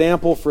as an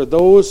example for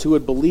those who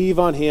would believe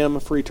on him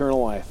for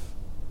eternal life."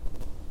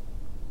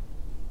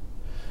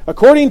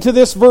 According to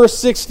this verse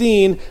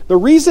 16, the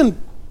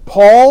reason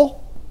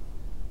Paul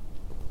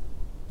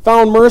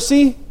found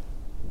mercy,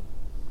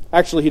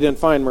 actually he didn't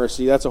find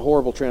mercy. That's a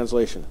horrible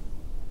translation.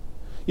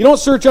 You don't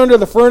search under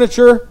the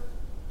furniture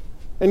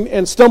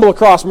and stumble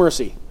across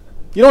mercy.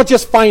 You don't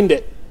just find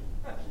it.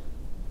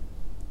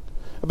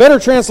 A better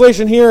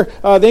translation here,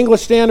 the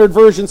English Standard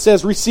Version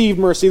says received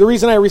mercy. The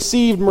reason I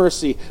received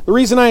mercy, the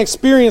reason I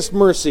experienced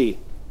mercy,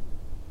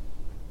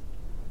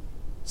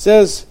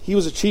 says he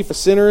was a chief of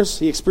sinners.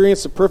 He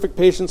experienced a perfect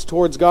patience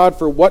towards God.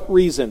 For what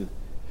reason?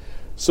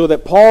 So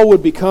that Paul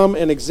would become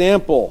an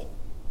example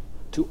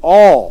to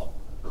all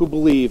who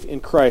believe in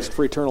Christ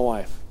for eternal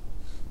life.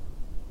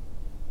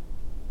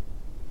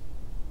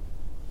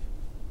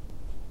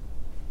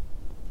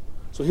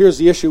 So here's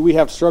the issue we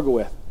have to struggle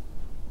with.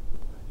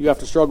 You have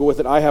to struggle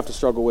with it. I have to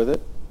struggle with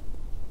it.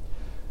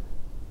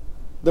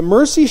 The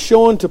mercy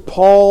shown to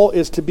Paul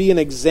is to be an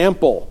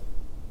example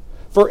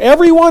for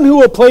everyone who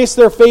will place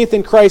their faith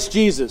in Christ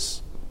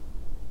Jesus.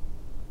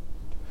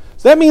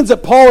 So that means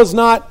that Paul is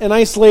not an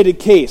isolated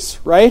case,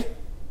 right?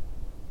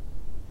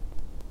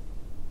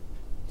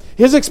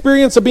 His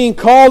experience of being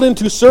called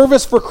into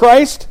service for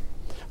Christ,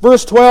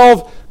 verse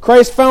 12,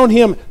 Christ found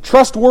him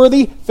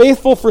trustworthy,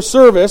 faithful for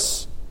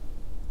service.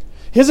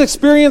 His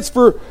experience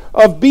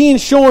of being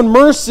shown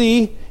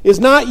mercy is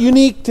not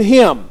unique to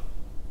him.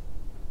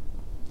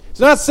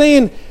 It's not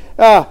saying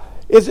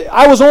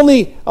I was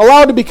only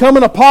allowed to become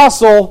an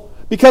apostle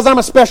because I'm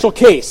a special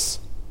case.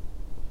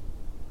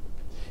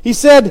 He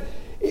said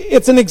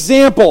it's an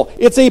example.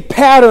 It's a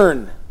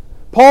pattern.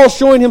 Paul's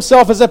showing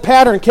himself as a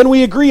pattern. Can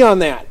we agree on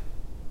that?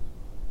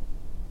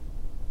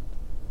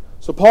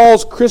 So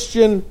Paul's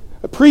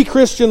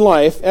pre-Christian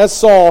life, as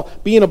Saul,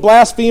 being a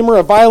blasphemer,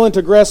 a violent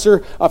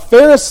aggressor, a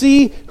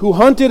Pharisee who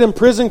hunted and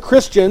imprisoned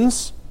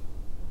Christians,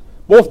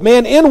 both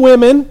men and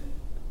women.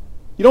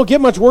 You don't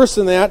get much worse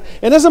than that.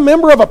 And as a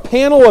member of a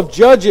panel of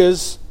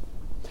judges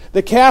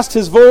that cast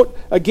his vote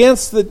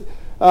against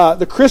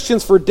the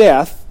Christians for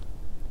death,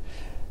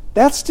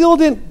 that still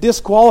didn't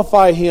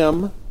disqualify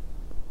him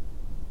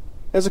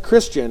as a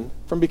Christian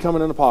from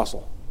becoming an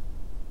apostle.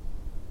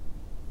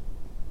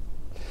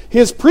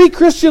 His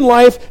pre-Christian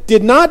life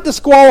did not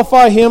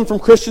disqualify him from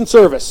Christian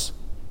service.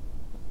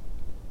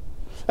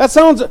 That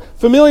sounds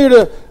familiar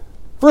to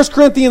 1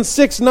 Corinthians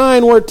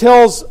 6:9, where it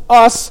tells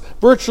us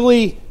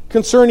virtually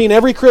concerning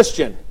every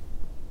Christian.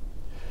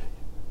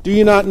 Do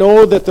you not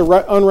know that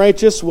the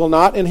unrighteous will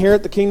not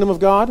inherit the kingdom of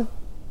God?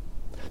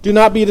 Do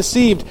not be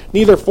deceived.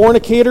 Neither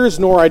fornicators,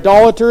 nor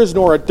idolaters,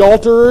 nor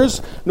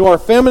adulterers, nor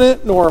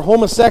effeminate, nor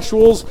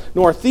homosexuals,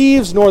 nor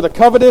thieves, nor the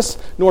covetous,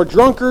 nor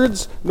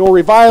drunkards, nor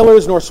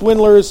revilers, nor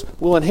swindlers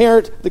will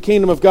inherit the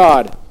kingdom of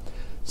God.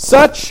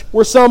 Such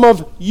were some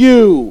of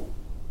you.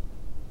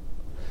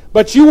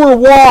 But you were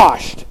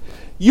washed.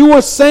 You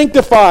were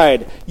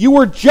sanctified. You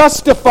were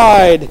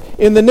justified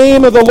in the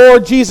name of the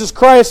Lord Jesus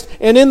Christ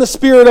and in the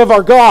Spirit of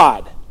our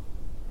God.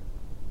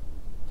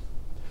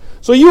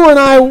 So you and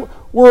I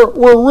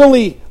were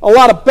really a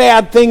lot of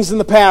bad things in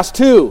the past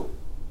too.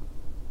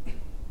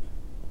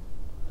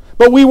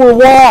 But we were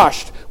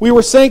washed. We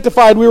were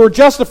sanctified. We were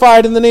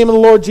justified in the name of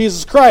the Lord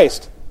Jesus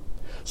Christ.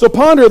 So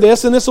ponder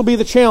this, and this will be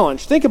the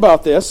challenge. Think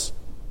about this.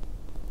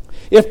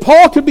 If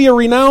Paul could be a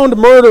renowned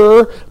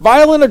murderer,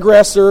 violent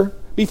aggressor,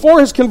 before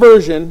his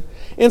conversion,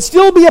 and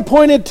still be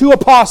appointed to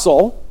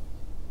apostle,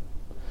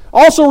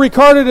 also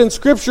recorded in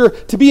Scripture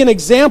to be an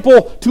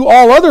example to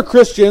all other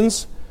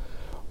Christians,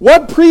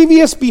 what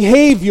previous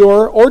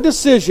behavior or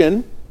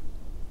decision,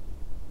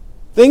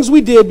 things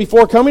we did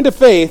before coming to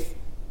faith,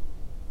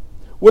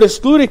 would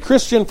exclude a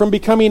Christian from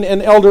becoming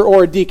an elder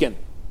or a deacon.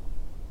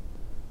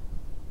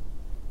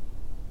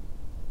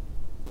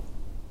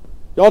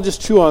 Y'all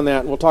just chew on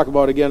that, and we'll talk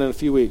about it again in a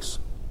few weeks.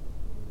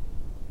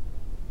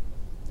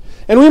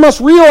 And we must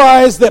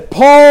realize that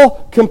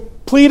Paul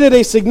completed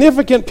a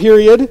significant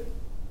period,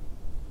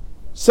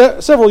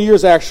 several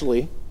years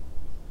actually,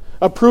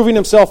 of proving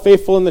himself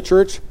faithful in the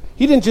church.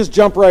 He didn't just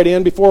jump right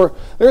in before.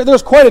 There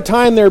was quite a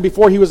time there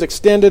before he was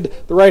extended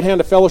the right hand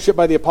of fellowship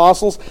by the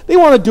apostles. They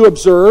wanted to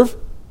observe.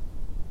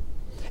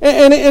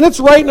 And it's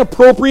right and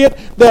appropriate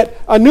that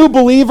a new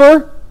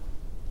believer,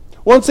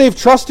 once they've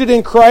trusted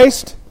in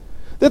Christ,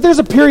 that there's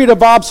a period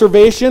of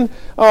observation.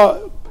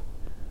 Paul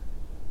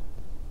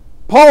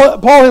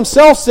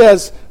himself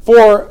says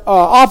for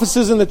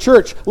offices in the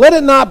church, let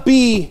it not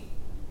be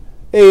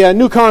a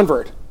new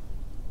convert.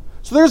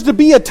 So there's to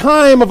be a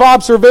time of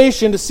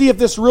observation to see if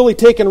this really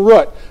taken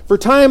root, for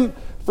time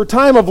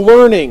of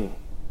learning.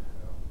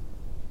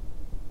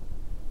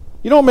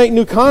 You don't make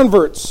new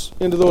converts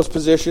into those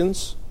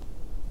positions.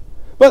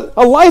 But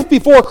a life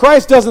before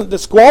Christ doesn't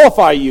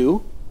disqualify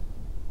you.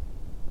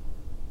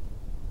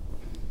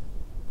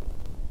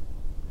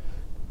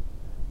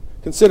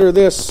 Consider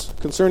this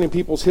concerning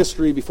people's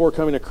history before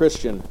coming a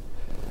Christian.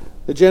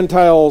 The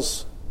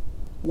Gentiles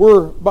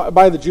were,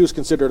 by the Jews,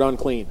 considered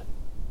unclean.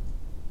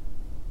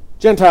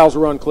 Gentiles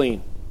were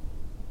unclean.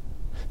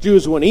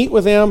 Jews wouldn't eat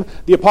with them.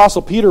 The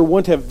Apostle Peter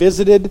wouldn't have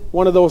visited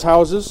one of those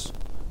houses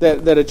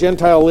that a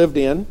Gentile lived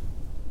in.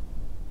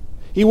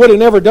 He would have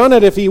never done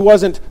it if he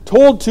wasn't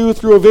told to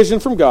through a vision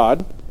from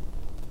God.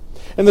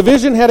 And the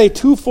vision had a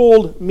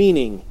twofold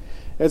meaning.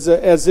 As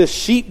this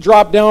sheet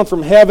dropped down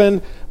from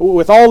heaven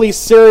with all these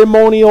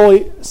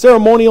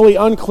ceremonially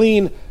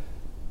unclean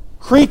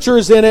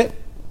creatures in it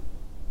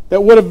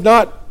that would have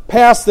not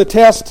passed the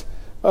test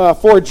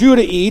for a Jew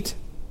to eat.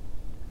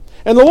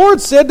 And the Lord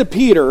said to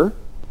Peter,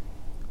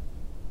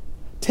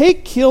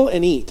 take, kill,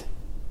 and eat.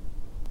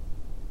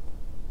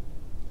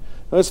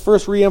 Now, let's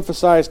first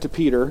re-emphasize to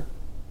Peter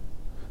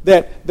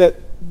that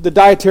the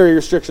dietary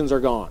restrictions are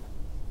gone.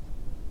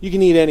 You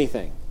can eat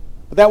anything.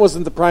 But that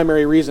wasn't the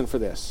primary reason for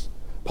this.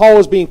 Paul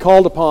was being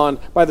called upon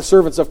by the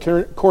servants of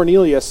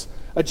Cornelius,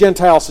 a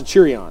Gentile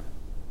centurion.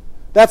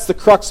 That's the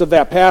crux of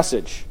that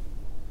passage.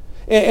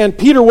 And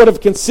Peter would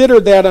have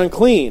considered that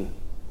unclean.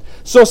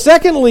 So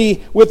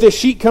secondly, with this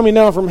sheet coming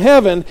down from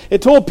heaven,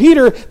 it told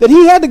Peter that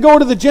he had to go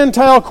to the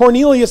Gentile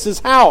Cornelius'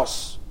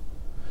 house.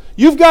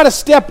 You've got to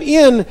step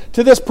in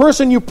to this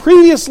person you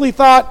previously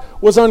thought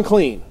was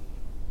unclean.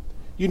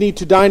 You need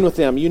to dine with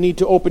them. You need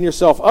to open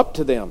yourself up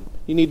to them.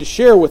 You need to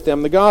share with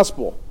them the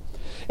gospel.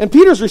 And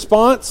Peter's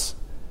response,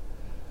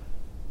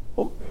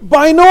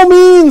 by no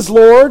means,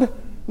 Lord.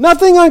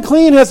 Nothing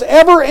unclean has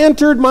ever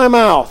entered my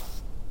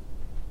mouth.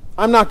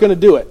 I'm not going to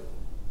do it.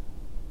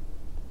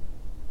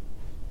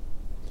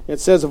 It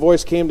says a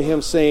voice came to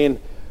him saying,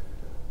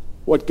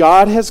 what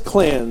God has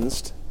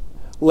cleansed,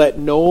 let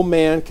no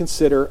man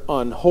consider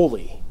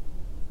unholy.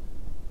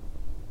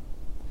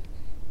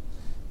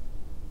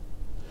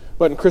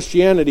 But in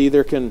Christianity,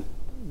 there can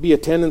be a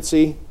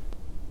tendency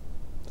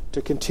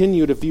to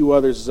continue to view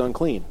others as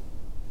unclean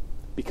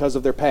because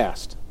of their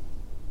past.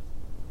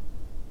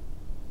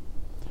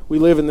 We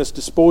live in this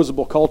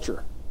disposable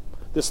culture,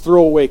 this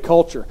throwaway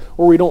culture,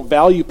 where we don't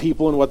value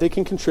people and what they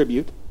can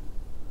contribute.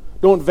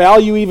 Don't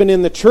value even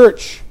in the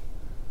church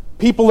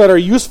people that are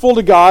useful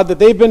to God, that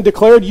they've been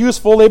declared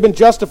useful, they've been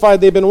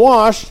justified, they've been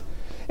washed,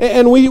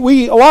 and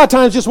we a lot of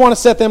times just want to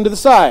set them to the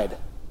side.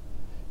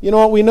 You know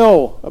what? We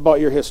know about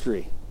your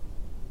history.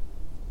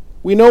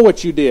 We know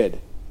what you did.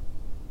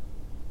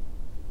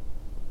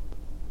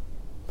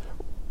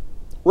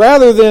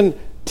 Rather than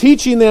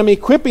teaching them,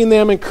 equipping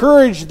them,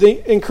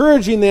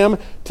 encouraging them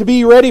to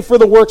be ready for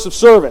the works of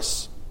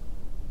service.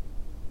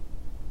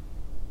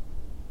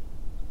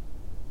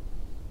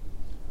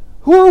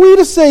 Who are we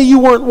to say you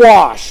weren't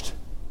washed?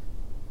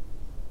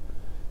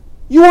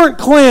 You weren't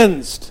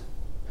cleansed.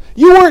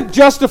 You weren't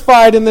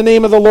justified in the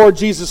name of the Lord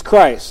Jesus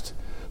Christ.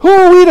 Who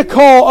are we to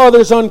call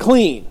others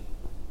unclean?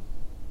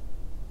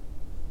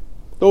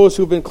 Those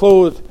who've been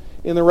clothed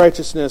in the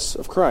righteousness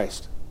of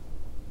Christ.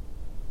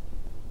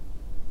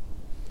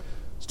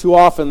 It's too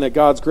often that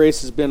God's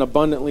grace has been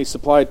abundantly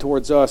supplied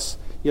towards us,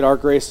 yet our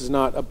grace is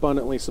not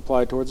abundantly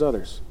supplied towards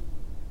others.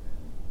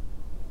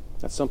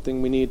 That's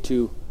something we need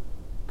to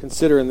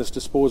consider in this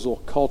disposal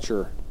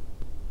culture.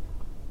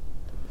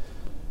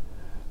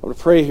 I'm going to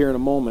pray here in a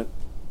moment,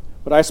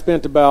 but I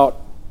spent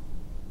about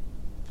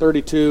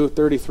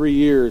 33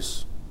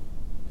 years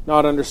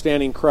not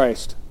understanding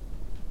Christ.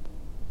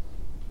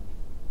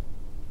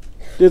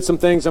 Did some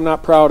things I'm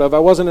not proud of. I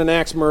wasn't an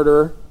axe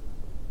murderer.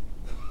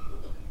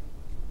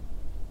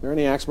 Are there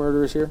any axe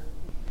murderers here?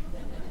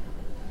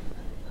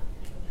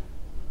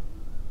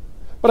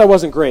 But I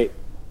wasn't great.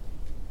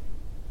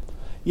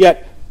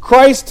 Yet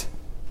Christ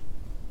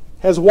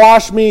has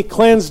washed me,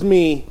 cleansed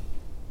me,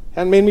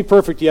 hasn't made me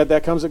perfect yet.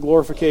 That comes at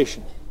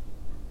glorification.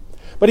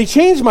 But He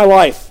changed my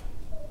life.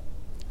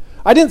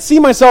 I didn't see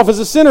myself as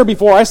a sinner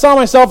before. I saw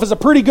myself as a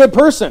pretty good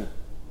person.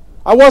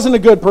 I wasn't a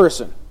good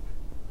person.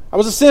 I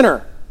was a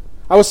sinner.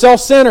 I was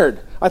self-centered.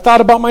 I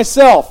thought about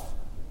myself.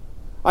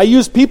 I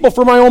used people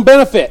for my own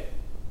benefit.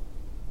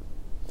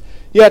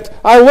 Yet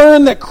I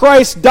learned that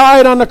Christ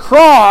died on the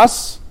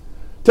cross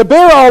to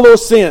bear all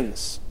those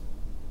sins.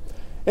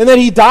 And that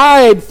He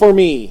died for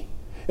me.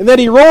 And that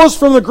He rose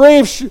from the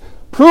grave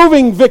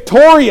proving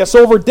victorious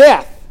over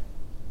death.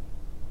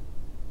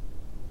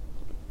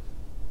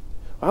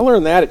 I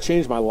learned that. It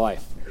changed my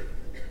life.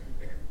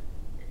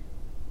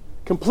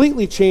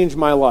 Completely changed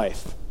my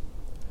life.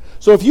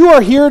 So if you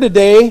are here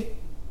today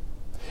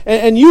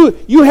and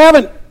you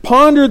haven't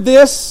pondered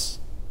this,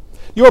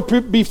 your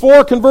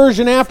before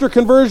conversion, after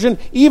conversion,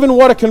 even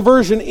what a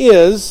conversion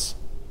is,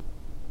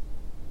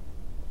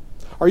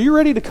 are you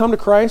ready to come to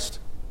Christ?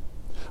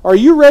 Are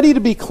you ready to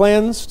be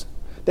cleansed?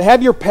 To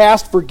have your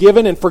past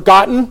forgiven and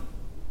forgotten?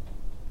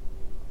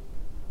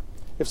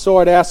 If so,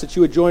 I'd ask that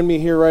you would join me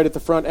here right at the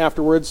front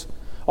afterwards.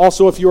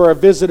 Also, if you are a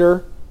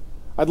visitor,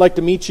 I'd like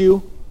to meet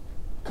you.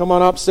 Come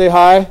on up, say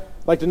hi.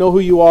 I'd like to know who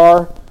you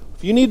are.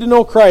 If you need to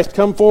know Christ,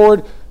 come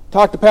forward,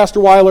 talk to Pastor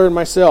Weiler and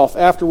myself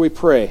after we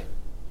pray.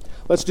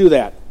 Let's do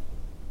that.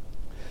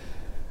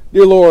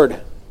 Dear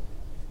Lord,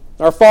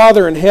 our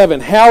Father in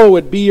heaven,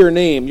 hallowed be your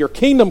name. Your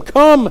kingdom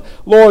come,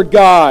 Lord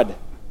God.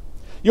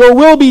 Your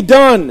will be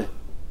done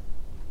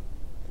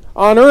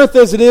on earth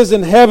as it is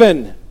in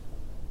heaven.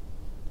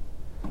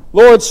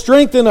 Lord,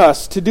 strengthen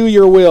us to do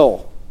your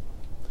will.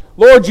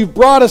 Lord, you've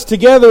brought us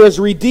together as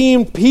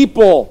redeemed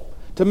people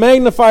to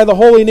magnify the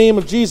holy name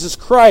of Jesus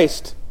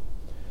Christ.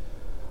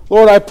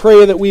 Lord, I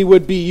pray that we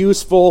would be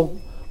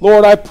useful.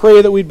 Lord, I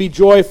pray that we'd be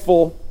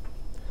joyful.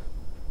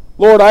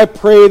 Lord, I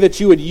pray that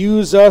you would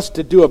use us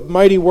to do a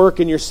mighty work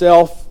in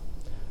yourself.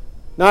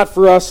 Not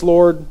for us,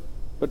 Lord,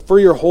 but for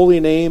your holy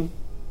name.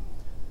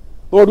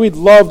 Lord, we'd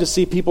love to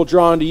see people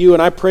drawn to you,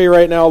 and I pray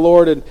right now,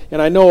 Lord, and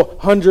I know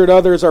 100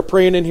 others are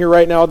praying in here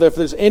right now, that if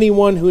there's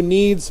anyone who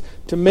needs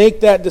to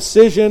make that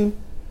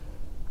decision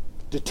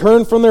to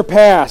turn from their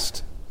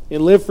past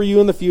and live for you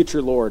in the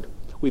future, Lord,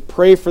 we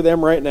pray for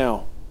them right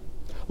now.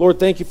 Lord,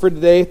 thank you for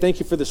today. Thank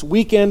you for this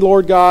weekend,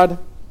 Lord God.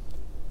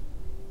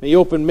 May you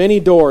open many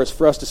doors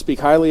for us to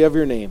speak highly of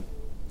your name.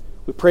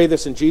 We pray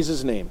this in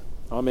Jesus' name.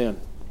 Amen.